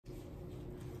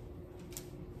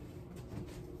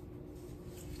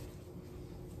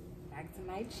back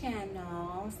to my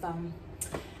channel. So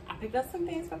I picked up some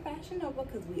things for Fashion Nova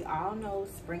because we all know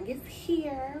spring is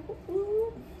here.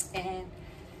 Woo-woo. And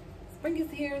spring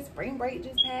is here, spring break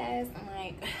just passed. I'm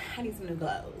like, I need some new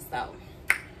clothes. So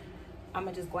I'm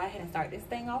gonna just go ahead and start this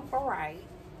thing off right.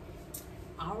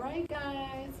 All right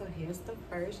guys, so here's the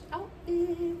first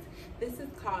outfit. This is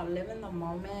called Live in the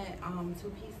Moment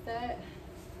two-piece set.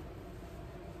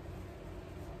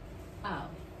 Oh,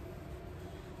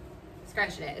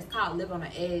 scratch that. It's called Live on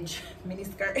the Edge mini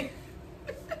skirt.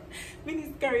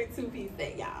 Mini skirt two-piece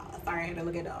set, y'all. Sorry, I had to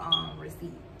look at the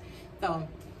receipt. So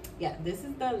yeah, this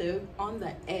is the Live on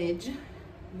the Edge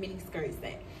mini skirt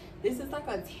set. This is like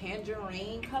a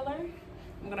tangerine color.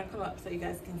 I'm gonna come up so you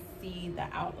guys can see the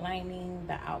outlining.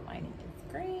 The outlining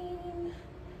is green.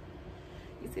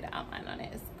 You see the outline on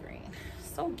it is green.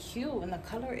 So cute, and the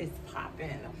color is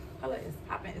popping. The color is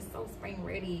popping. It's so spring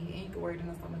ready, and you can wear it in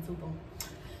the summer too. Boom.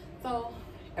 So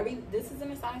this is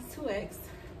in a size 2X.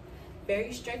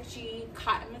 Very stretchy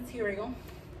cotton material.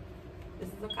 This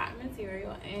is a cotton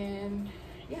material, and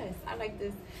yes, I like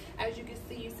this. As you can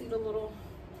see, you see the little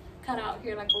cut out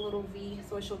here like a little V,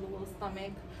 so it shows a little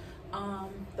stomach.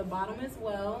 The bottom as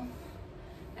well,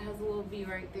 it has a little V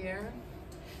right there.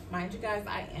 Mind you guys,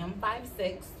 I am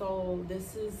 5'6", so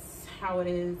this is how it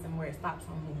is and where it stops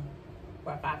on me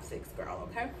for a 5'6" girl,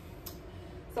 okay?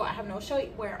 So I have no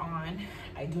shapewear on.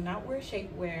 I do not wear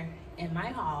shapewear in my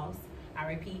hauls. I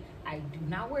repeat, I do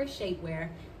not wear shapewear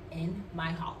in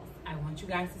my hauls. I want you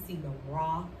guys to see the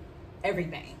raw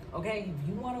everything, okay? If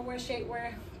you want to wear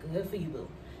shapewear, good for you, boo.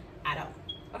 I don't,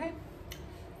 okay?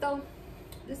 So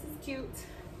this is cute.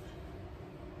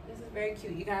 This is very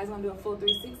cute. You guys want to do a full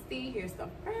 360? Here's the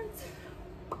front.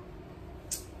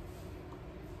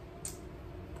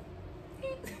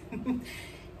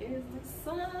 Here's the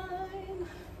side.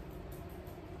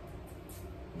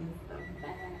 Here's the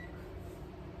back.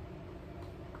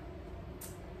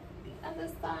 The other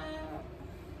side.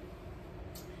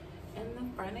 And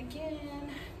the front again.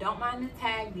 Don't mind the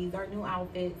tag. These are new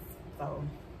outfits. So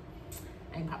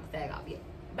I ain't popped the tag off yet.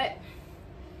 But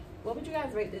what would you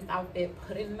guys rate this outfit?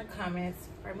 Put it in the comments.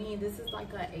 For me, this is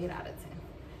like an 8 out of 10.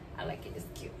 I like it. It's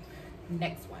cute.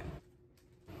 Next one.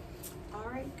 All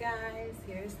right, guys.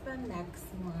 Here's the next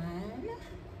one.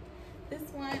 This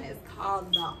one is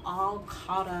called the All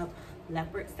Caught Up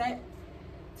Leopard Set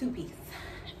two-piece.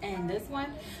 And this one,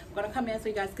 I'm gonna come in so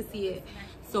you guys can see it.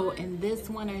 So in this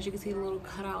one, as you can see, the little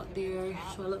cutout there,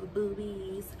 show a little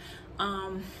boobies.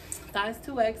 Size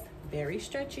 2X, very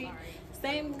stretchy.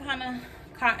 Same kind of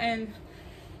cotton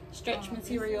stretch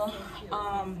material.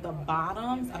 The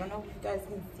bottoms, I don't know if you guys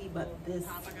can see, but this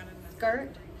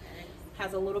skirt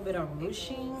has a little bit of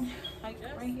ruching like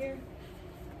right here,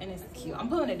 and it's cute. I'm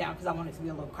pulling it down because I want it to be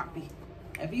a little croppy.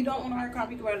 If you don't want to wear a crop,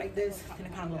 you can wear it like this, and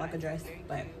it kind of look like a dress,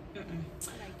 but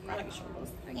I like to show those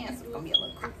things. It's gonna be a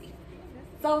little croppy.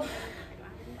 So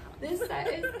this set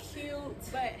is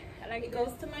cute, but it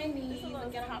goes to my knees.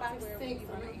 Again, I'm 5'6", so you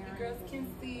girls can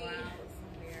see.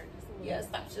 Yeah, it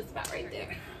stops just about right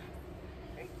there.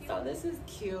 So this is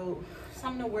cute.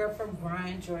 Something to wear for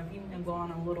brunch, or if you want to go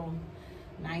on a little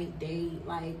night date,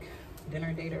 like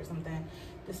dinner date or something.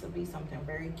 This will be something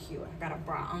very cute. I got a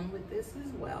bra on with this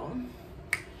as well.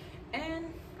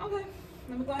 And okay,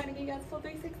 let me go ahead and give you guys a full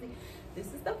 360. This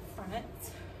is the front,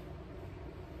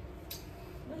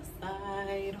 the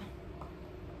side,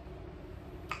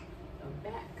 the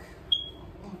back.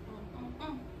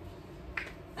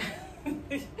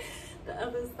 The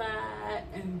other side,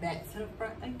 and back to the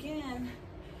front again.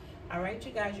 All right,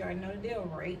 you guys, you already know the deal.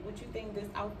 Rate what you think this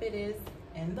outfit is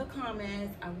in the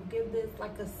comments. I will give this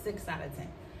like a 6 out of 10.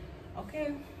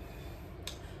 Okay,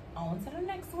 on to the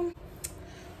next one.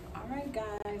 All right,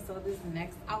 guys, so this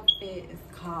next outfit is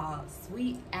called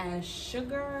Sweet as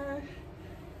Sugar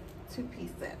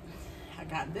two-piece set. I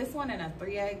got this one in a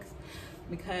 3X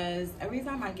because every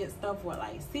time I get stuff with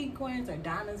like sequins or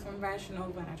diamonds from Fashion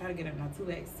Nova, and I try to get it in a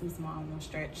 2X, too small, no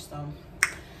stretch. So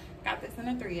got this in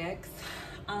a 3X.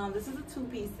 This is a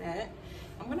two-piece set.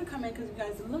 I'm gonna come in because you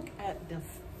guys look at the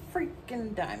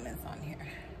freaking diamonds on here.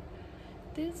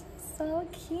 This is so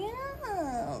cute.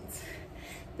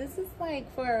 This is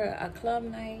like for a club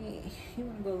night. You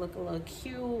wanna go look a little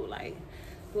cute, like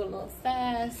do a little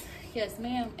sass. Yes,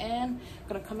 ma'am. And I'm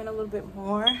gonna come in a little bit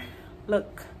more.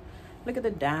 Look at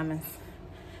the diamonds.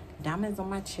 Diamonds on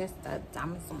my chest,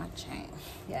 diamonds on my chain.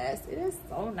 Yes, it is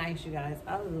so nice, you guys.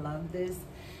 I love this.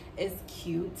 It's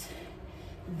cute.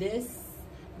 This,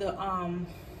 the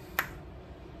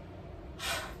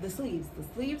sleeves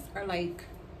are like,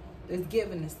 there's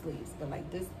give in the sleeves, but like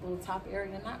this little top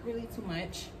area, not really too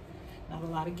much, not a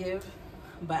lot of give,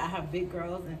 but I have big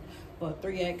girls, and for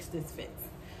 3X this fits.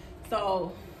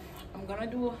 So I'm gonna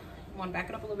do I want to back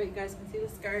it up a little bit. You guys can see the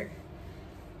skirt.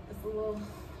 It's a little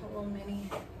mini,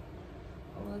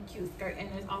 a little cute skirt,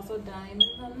 and there's also diamonds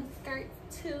on the skirt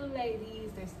too,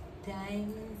 ladies. There's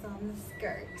diamonds on the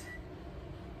skirt.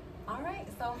 All right,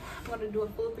 so I'm gonna do a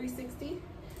full 360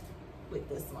 with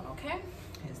this one. Okay,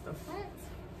 here's the front.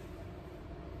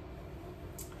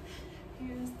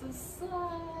 Here's the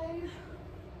side.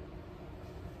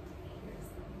 Here's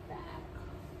the back.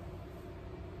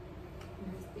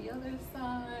 Here's the other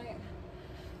side.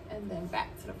 And then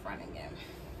back to the front again.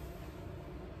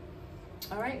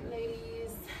 All right,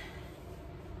 ladies.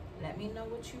 Let me know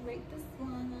what you rate this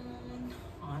one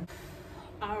on.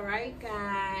 All right,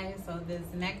 guys. So this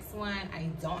next one, I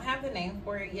don't have the name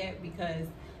for it yet because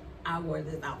I wore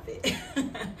this outfit.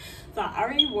 So I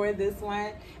already wore this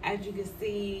one. As you can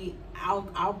see,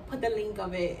 I'll put the link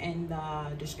of it in the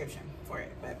description for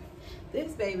it. But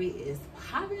this baby is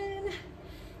popping.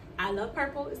 I love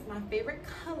purple. It's my favorite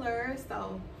color.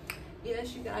 So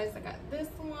yes, you guys, I got this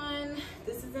one.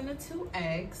 This is in a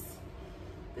 2X.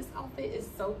 This outfit is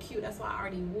so cute. That's why I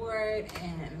already wore it.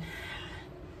 And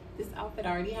this outfit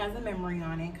already has a memory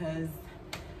on it because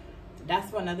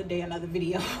that's for another day, another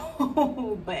video.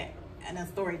 And a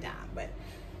story time. But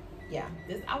yeah,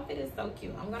 this outfit is so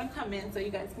cute. I'm gonna come in so you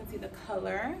guys can see the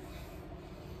color.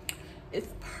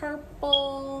 It's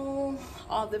purple,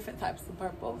 all different types of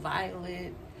purple,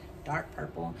 violet, dark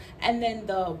purple, and then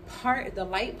the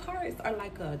light parts are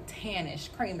like a tannish,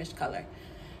 creamish color.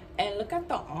 And look at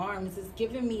the arms. It's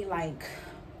giving me like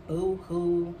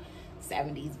boohoo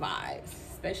 70s vibes,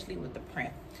 especially with the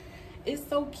print. It's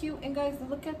so cute. And guys,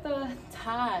 look at the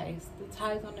ties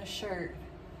on the shirt.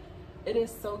 It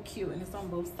is so cute, and it's on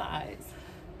both sides.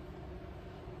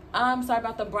 I'm sorry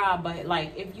about the bra, but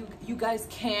like if you guys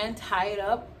can tie it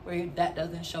up where that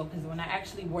doesn't show, because when I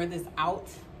actually wore this out,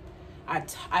 I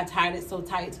tied it so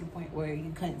tight to the point where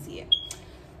you couldn't see it.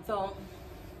 So,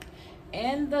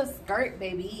 and the skirt,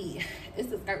 baby, it's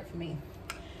the skirt for me.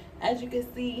 As you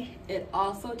can see, it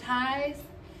also ties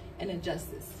and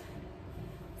adjusts.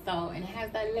 So, and it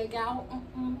has that leg out.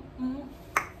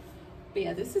 But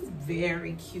yeah, this is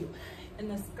very cute. And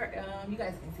the skirt, you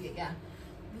guys can see it, yeah.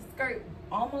 The skirt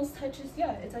almost touches,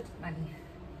 yeah, it touches my knee.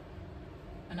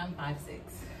 And I'm 5'6".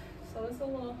 So it's a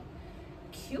little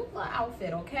cute little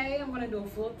outfit, okay? I'm gonna do a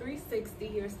full 360.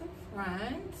 Here's the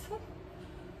front.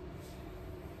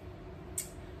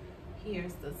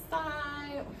 Here's the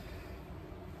side.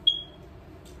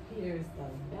 Here's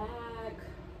the back.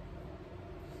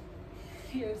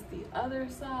 Here's the other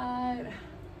side.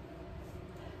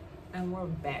 And we're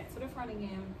back to the front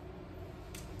again.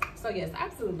 So yes, I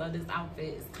absolutely love this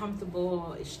outfit. It's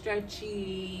comfortable, it's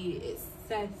stretchy, it's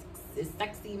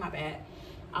sexy, my bad.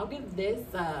 I'll give this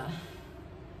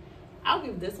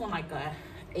one like a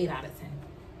 8 out of 10.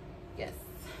 Yes,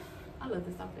 I love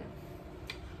this outfit.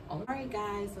 All right,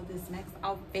 guys, so this next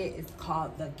outfit is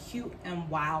called the Cute and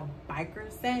Wild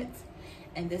Biker Set,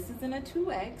 and this is in a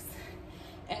 2X,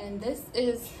 and this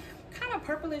is kind of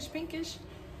purplish pinkish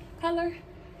color.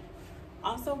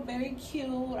 Also very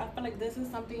cute. I feel like this is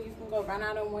something you can go run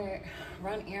out and wear,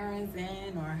 run errands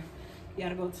in, or you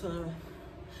gotta go to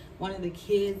one of the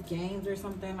kids' games or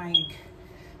something. Like,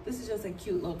 this is just a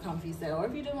cute little comfy set. Or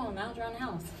if you just want to lounge around the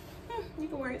house, you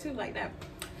can wear it too like that.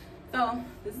 So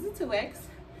this is a 2X.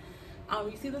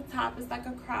 You see the top is like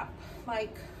a crop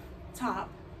like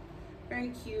top.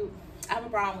 Very cute. I have a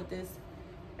bra on with this.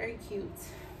 Very cute.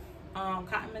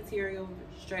 Cotton material,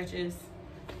 stretches.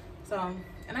 So,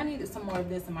 and I needed some more of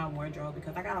this in my wardrobe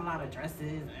because I got a lot of dresses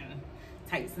and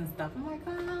tights and stuff. I'm like,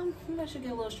 I should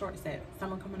get a little short set.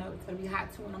 Summer coming up, it's gonna be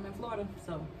hot too when I'm in Florida.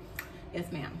 So,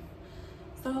 yes ma'am.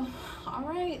 So, all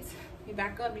right, we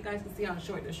back up. You guys can see how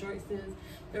short the shorts is.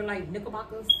 They're like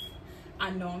knickerbockers.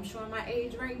 I know I'm showing my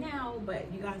age right now,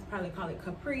 but you guys probably call it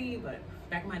capri, but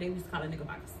back in my day we used to call it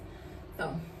knickerbockers.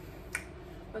 So,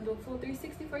 I'm gonna do a full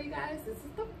 360 for you guys. This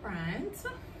is the front.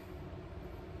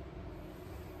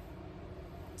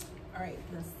 All right,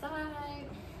 the side,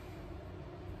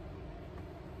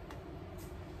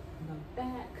 the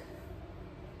back,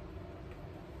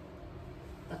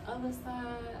 the other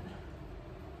side,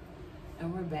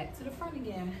 and we're back to the front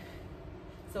again.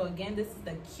 So again, this is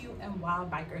the Cute and Wild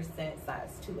Biker Set,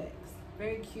 size 2X.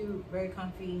 Very cute, very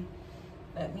comfy.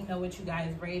 Let me know what you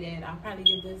guys rated. I'll probably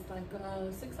give this like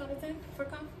a 6 out of 10 for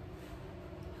comfort.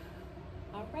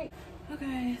 All right.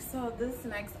 Okay, so this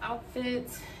next outfit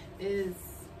is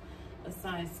a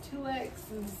size 2X,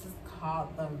 and this is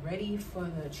called the Ready for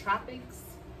the Tropics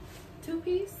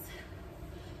 2-piece.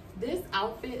 This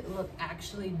outfit looked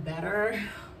actually better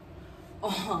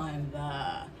on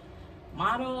the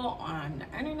model on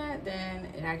the internet than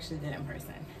it actually did in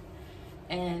person.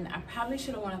 And I probably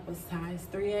should have went up a size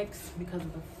 3X because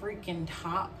of the freaking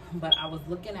top, but I was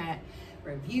looking at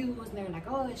reviews and they were like,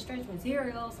 oh, it's stretch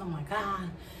material. So I'm like,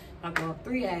 if I go up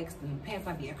 3X, then the pants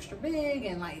might be extra big,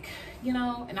 and like, you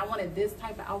know, and I wanted this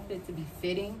type of outfit to be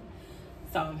fitting.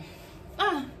 So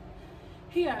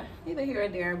neither here or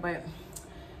there, but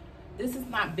this is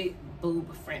not big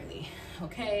boob friendly,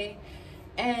 okay?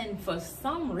 And for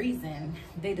some reason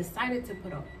they decided to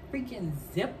put a freaking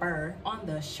zipper on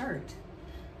the shirt.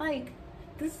 Like,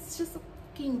 this is just a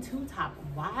fucking two top.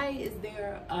 Why is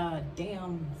there a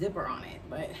damn zipper on it?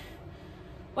 But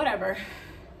whatever.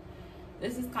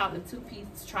 This is called the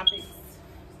two-piece Tropics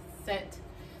set.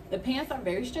 The pants are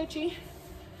very stretchy,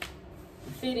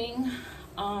 fitting.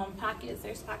 Pockets,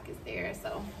 there's pockets there.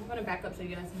 So I'm gonna back up so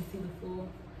you guys can see the full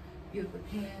view of the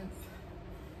pants.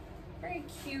 Very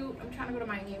cute. I'm trying to go to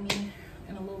Miami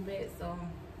in a little bit, so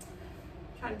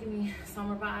try to give me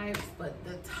summer vibes. But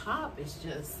the top is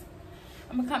just,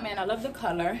 I'm gonna come in. I love the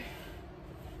color.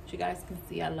 As you guys can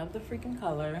see, I love the freaking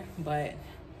color, but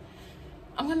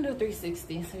I'm gonna do a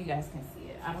 360 so you guys can see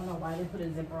it. I don't know why they put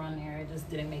a zipper on there. It just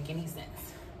didn't make any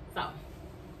sense. So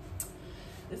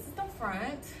this is the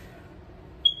front.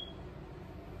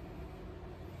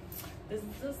 This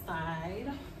is the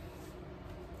side.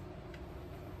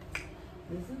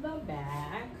 This is the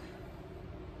back.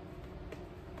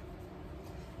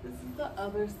 This is the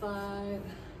other side.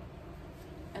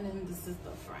 And then this is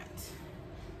the front.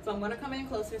 So I'm gonna come in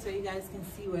closer so you guys can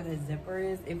see where the zipper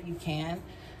is, if you can.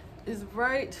 It's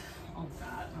right, oh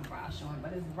God, my bra's showing,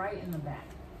 but it's right in the back.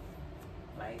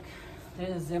 Like,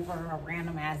 there's a zipper, a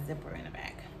random ass zipper in the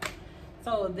back.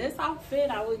 So this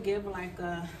outfit, I would give like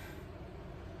a,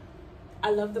 I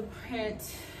love the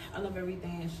print, I love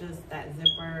everything. It's just that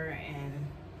zipper and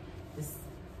this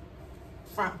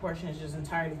front portion is just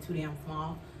entirely too damn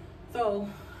small. So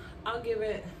I'll give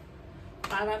it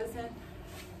 5 out of 10.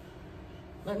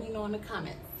 Let me know in the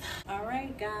comments. All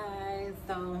right, guys,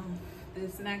 so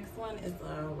this next one is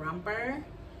a romper.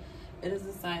 It is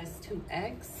a size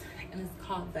 2X and it's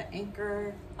called the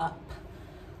Anchor Up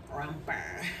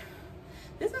romper.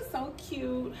 This is so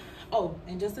cute. Oh,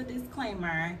 and just a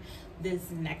disclaimer,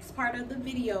 this next part of the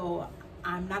video,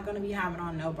 I'm not gonna be having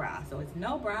on no bra. So it's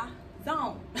no bra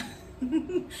zone.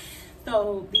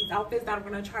 So these outfits that I'm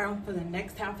gonna try on for the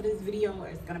next half of this video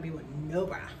is gonna be with no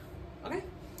bra, okay?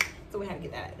 So we had to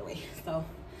get that out of the way. So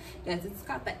yes, it's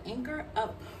got the Anchor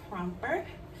Up romper.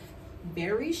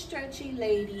 Very stretchy,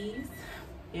 ladies.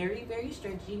 Very, very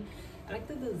stretchy. I like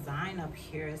the design up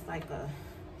here. It's like a,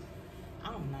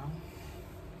 I don't know,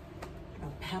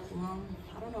 a peplum.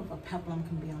 I don't know if a peplum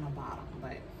can be on the bottom,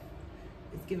 but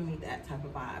it's giving me that type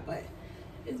of vibe. But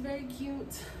it's very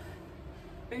cute,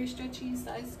 very stretchy,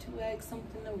 size 2X,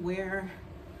 something to wear,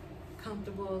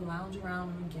 comfortable, lounge around,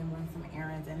 and again, run some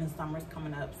errands. And the summer's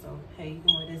coming up, so hey, you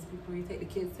can wear this before you take the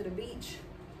kids to the beach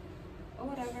or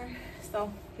whatever.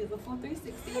 So here's the full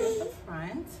 360. Here's the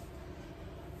front,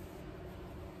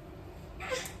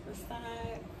 the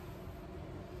side,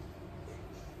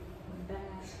 the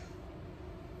back,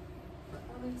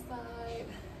 other side,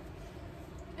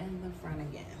 and the front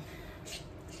again.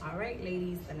 All right,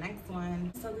 ladies, the next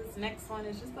one. So this next one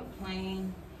is just a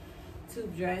plain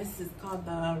tube dress. It's called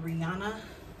the Rihanna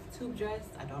tube dress.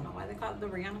 I don't know why they call it the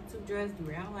Rihanna tube dress. Do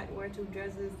Rihanna like to wear tube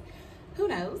dresses? Who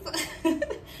knows?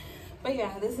 But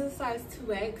yeah, this is size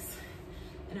 2X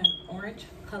in an orange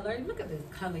color. Look at this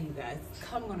color, you guys.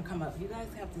 I'm gonna come up. You guys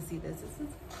have to see this. This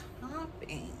is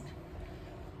popping.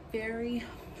 Very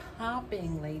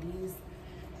popping, ladies.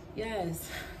 Yes,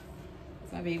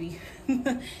 it's my baby.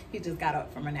 He just got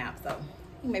up from a nap, so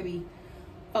he may be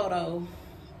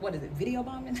video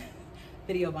bombing?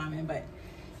 Video bombing, but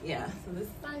yeah. So this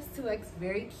is size 2X,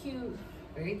 very cute,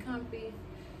 very comfy.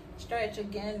 Stretch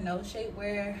again, no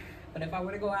shapewear. But if I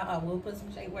were to go out, I will put some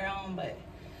shapewear on, but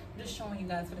I'm just showing you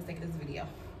guys for the sake of this video.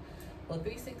 Well,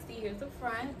 360, here's the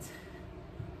front.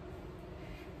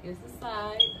 Here's the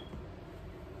side.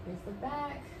 Here's the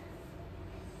back.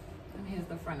 And here's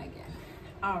the front again.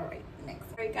 All right, next.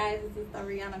 All right, guys, this is the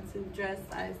Rihanna tube dress,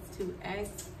 size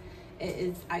 2X. It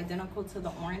is identical to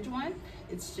the orange one.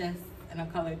 It's just in a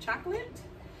color chocolate.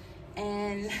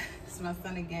 And it's my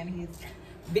son again, he's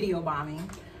video bombing.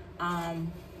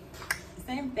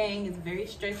 Same thing, it's very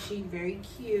stretchy, very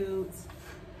cute.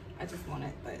 I just want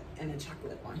it, but in a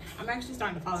chocolate one. I'm actually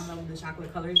starting to fall in love with the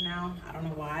chocolate colors now. I don't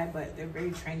know why, but they're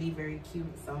very trendy, very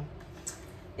cute. So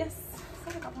yes,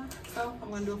 so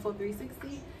I'm gonna do a full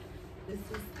 360. This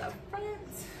is the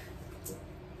front,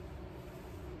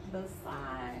 the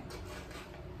side,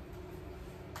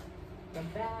 the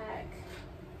back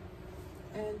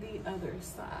and the other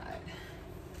side.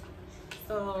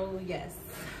 So yes,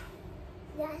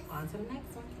 on to the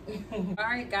next one. All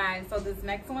right guys, so this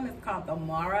next one is called the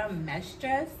Mara mesh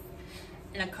dress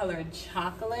in a color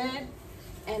chocolate,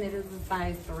 and it is a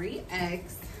size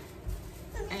 3X.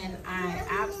 And I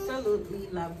absolutely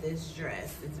love this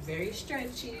dress. It's very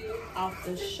stretchy, off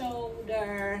the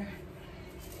shoulder,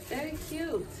 very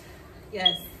cute.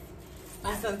 Yes,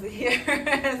 my son's here.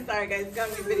 Sorry guys, it's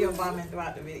gonna be video bombing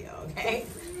throughout the video, okay?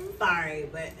 Sorry,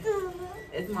 but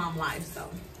it's mom life, so.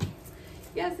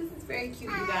 Yes, this is very cute,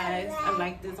 you guys. I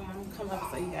like this. I'm gonna come up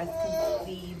so you guys can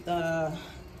see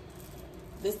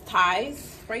this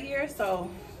ties right here,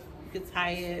 so you can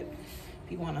tie it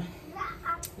if you wanna,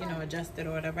 you know, adjust it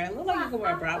or whatever. It looks like you can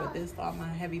wear a bra with this. For all my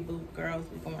heavy boob girls,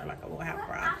 we can wear like a little half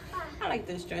bra. I like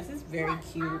this dress. It's very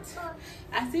cute.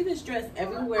 I see this dress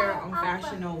everywhere on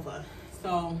Fashion Nova.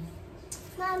 So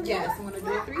yes, I'm gonna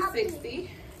do a 360.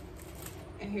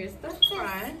 And here's the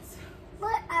front.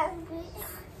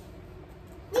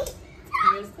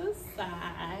 Here's the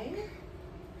side.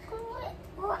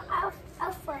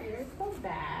 Here's the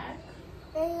back.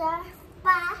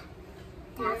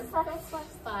 Here's the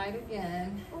side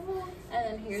again. And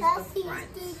then here's the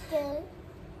front.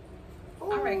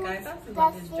 Alright guys, I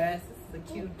love this dress. This is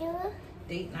a cute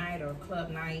date night or club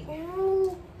night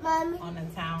on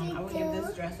the town. I would give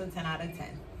this dress a 10 out of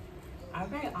 10.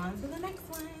 Alright, on to the next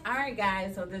one. Alright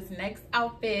guys, so this next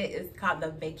outfit is called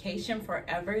the Vacation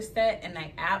Forever set, and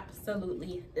I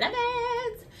absolutely love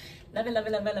it. Love it, love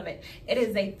it, love it, love it. It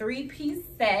is a 3-piece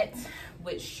set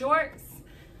with shorts,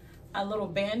 a little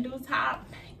bandeau top,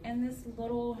 and this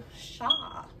little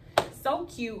shawl. So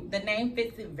cute. The name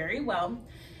fits it very well.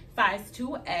 Size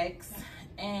 2X,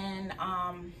 and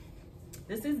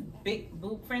this is big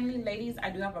boob friendly, ladies. I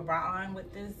do have a bra on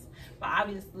with this, but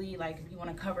obviously, like, if you want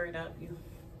to cover it up, you can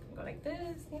go like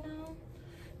this, you know.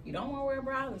 You don't want to wear a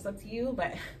bra, it's up to you,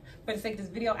 but for the sake of this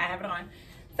video, I have it on.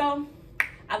 So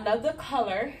I love the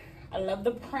color, I love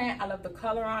the print, I love the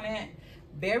color on it.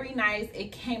 Very nice.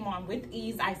 It came on with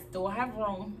ease. I still have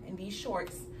room in these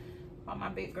shorts. All my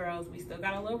big girls, we still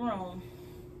got a little room.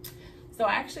 So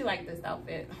I actually like this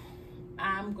outfit.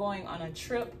 I'm going on a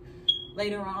trip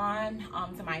later on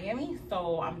to Miami,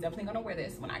 so I'm definitely gonna wear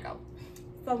this when I go.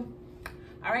 So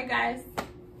all right guys,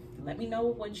 let me know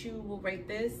what you will rate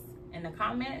this in the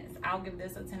comments. I'll give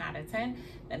this a 10 out of 10.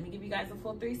 Let me give you guys a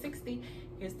full 360.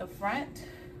 Here's the front,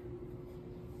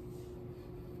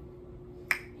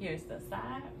 here's the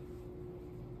side,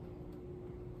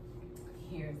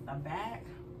 here's the back,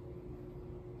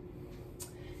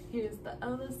 here's the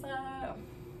other side,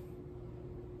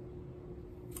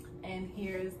 and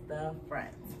here's the front.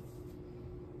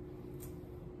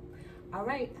 All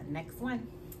right, next one.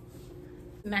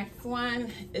 Next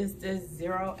one is this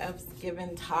 0F's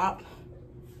Given top.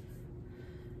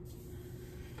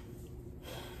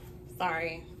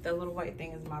 Sorry, the little white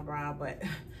thing is my bra, but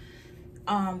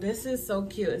this is so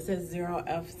cute. It says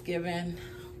 0F's Given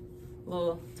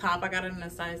little top. I got it in a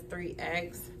size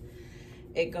 3X.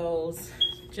 It goes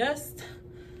just,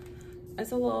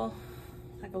 it's a little,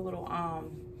 like a little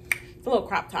it's a little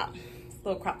crop top. It's a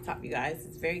little crop top, you guys.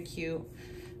 It's very cute.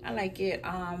 I like it.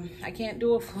 I can't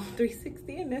do a full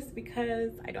 360 in this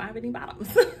because I don't have any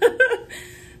bottoms.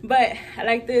 But I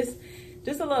like this.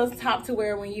 Just a little top to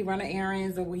wear when you run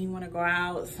errands or when you want to go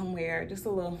out somewhere. Just a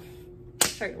little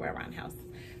shirt to wear around the house.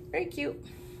 Very cute.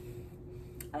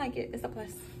 I like it. It's a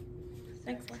plus.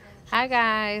 Next one. Hi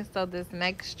guys, so this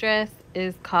next dress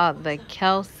is called the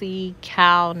Kelsey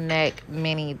cow neck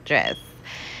mini dress.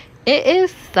 It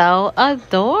is so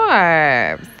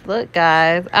adorbs. Look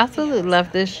guys, absolutely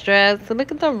love this dress.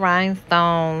 Look at the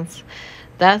rhinestones.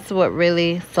 That's what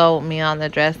really sold me on the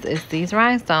dress, is these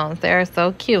rhinestones. They are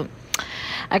so cute.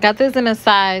 I got this in a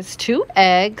size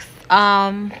 2X.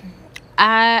 I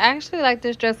actually like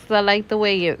this dress because I like the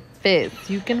way it fits.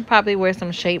 You can probably wear some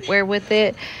shapewear with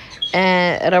it,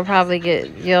 and it'll probably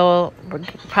get, you'll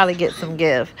probably get some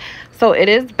give. So it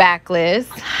is backless,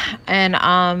 and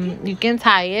you can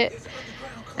tie it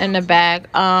in the back.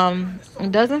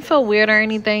 It doesn't feel weird or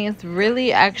anything. It's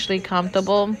really actually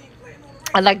comfortable.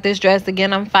 I like this dress.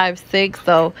 Again, I'm 5'6",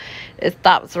 so it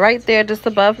stops right there just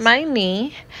above my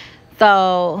knee.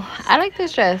 So I like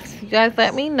this dress. You guys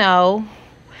let me know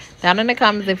down in the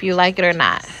comments if you like it or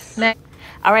not. Next.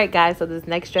 All right guys, so this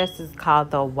next dress is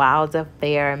called the Wild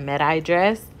Affair mid-eye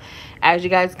dress. As you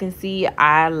guys can see,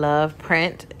 I love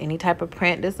print, any type of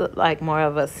print. This is like more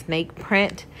of a snake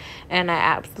print, and I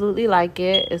absolutely like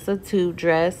it. It's a tube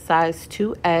dress, size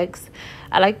 2X.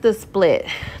 I like the split.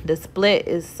 The split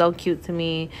is so cute to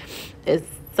me. It's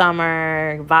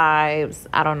summer vibes.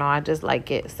 I don't know, I just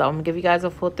like it. So I'm gonna give you guys a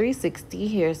full 360.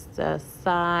 Here's the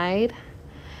side,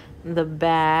 the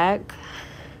back,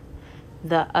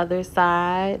 the other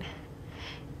side,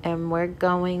 and we're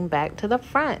going back to the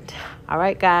front. All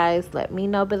right guys, let me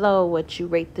know below what you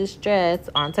rate this dress.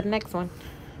 On to the next one.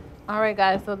 All right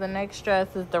guys, so the next dress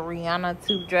is the Rihanna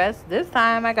 2 dress. This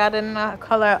time I got it in the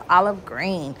color olive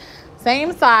green,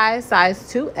 same size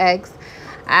 2X.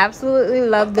 I absolutely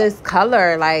love this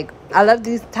color. Like, I love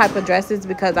these type of dresses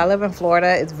because I live in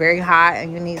Florida. It's very hot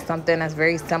and you need something that's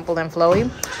very simple and flowy.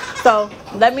 So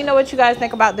let me know what you guys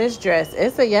think about this dress.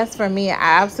 It's a yes for me.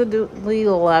 I absolutely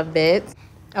love it.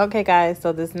 Okay guys,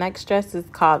 so this next dress is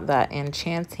called the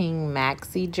Enchanting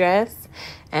Maxi dress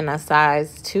and a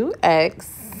size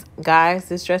 2X. Guys,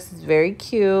 this dress is very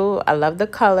cute. I love the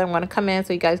color. I'm going to come in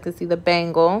so you guys can see the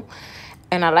bangle.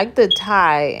 And I like the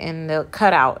tie and the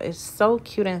cutout. It's so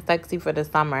cute and sexy for the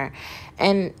summer.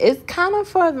 And it's kind of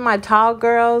for my tall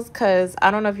girls because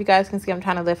I don't know if you guys can see. I'm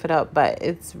trying to lift it up, but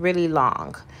it's really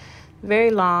long.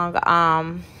 Very long.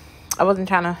 I wasn't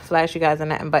trying to flash you guys on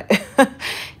that, but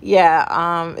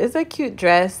yeah, it's a cute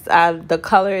dress. The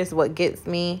color is what gets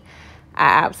me.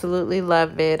 I absolutely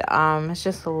love it. It's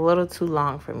just a little too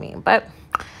long for me, but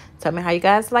tell me how you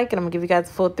guys like it. I'm gonna give you guys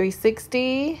a full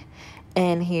 360.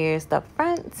 And here's the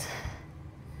front,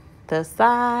 the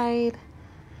side,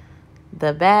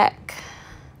 the back,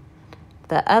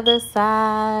 the other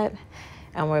side,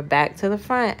 and we're back to the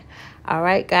front. All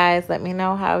right, guys, let me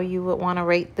know how you would want to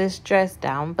rate this dress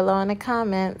down below in the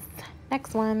comments.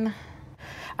 Next one.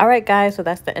 All right, guys, so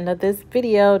that's the end of this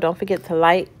video. Don't forget to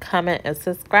like, comment, and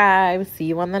subscribe. See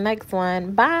you on the next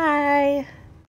one. Bye.